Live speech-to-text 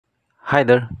Hi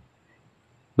there,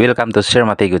 welcome to Sir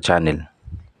Mathigo channel.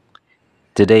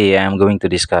 Today I am going to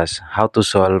discuss how to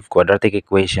solve quadratic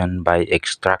equation by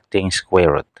extracting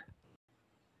square root.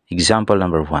 Example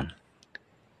number 1.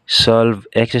 Solve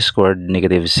x squared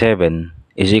negative 7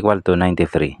 is equal to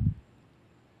 93.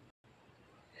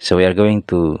 So we are going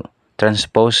to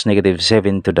transpose negative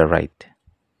 7 to the right.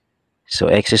 So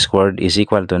x squared is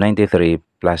equal to 93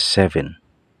 plus 7.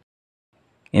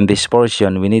 In this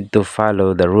portion, we need to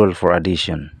follow the rule for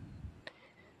addition.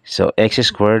 So x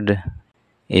squared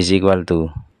is equal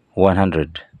to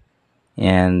 100.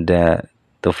 And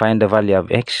to find the value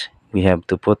of x, we have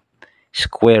to put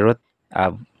square root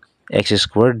of x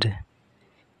squared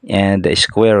and the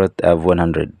square root of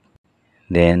 100.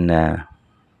 Then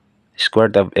square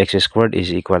root of x squared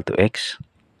is equal to x,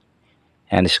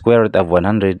 and square root of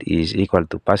 100 is equal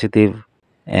to positive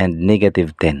and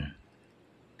negative 10.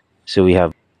 So we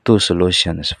have two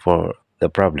solutions for the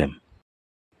problem.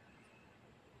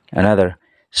 Another,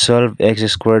 solve x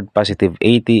squared positive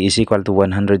 80 is equal to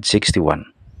 161.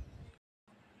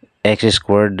 X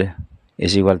squared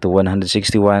is equal to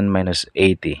 161 minus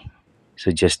 80.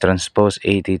 So just transpose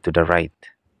 80 to the right,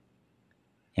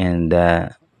 and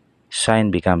the sign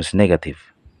becomes negative.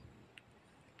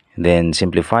 Then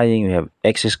simplifying, we have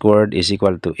x squared is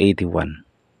equal to 81.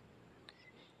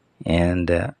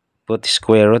 And put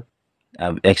square root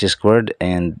of x squared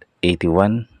and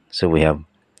 81. So we have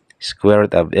square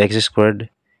root of x squared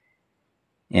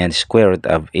and square root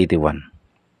of 81.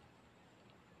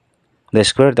 The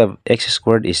square root of x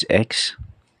squared is x,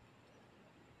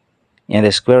 and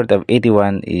the square root of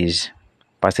 81 is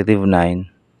positive 9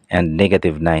 and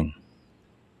negative 9.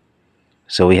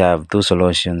 So we have two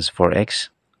solutions for x,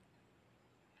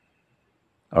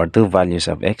 or two values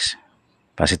of x,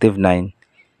 positive 9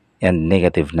 and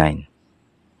negative 9.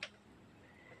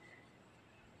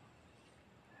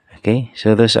 Okay,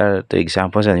 so those are two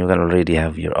examples, and you can already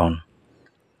have your own.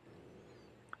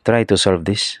 Try to solve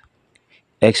this.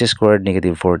 X squared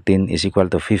negative 14 is equal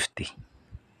to 50.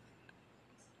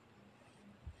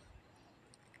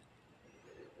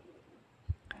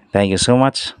 Thank you so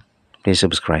much. Please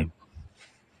subscribe.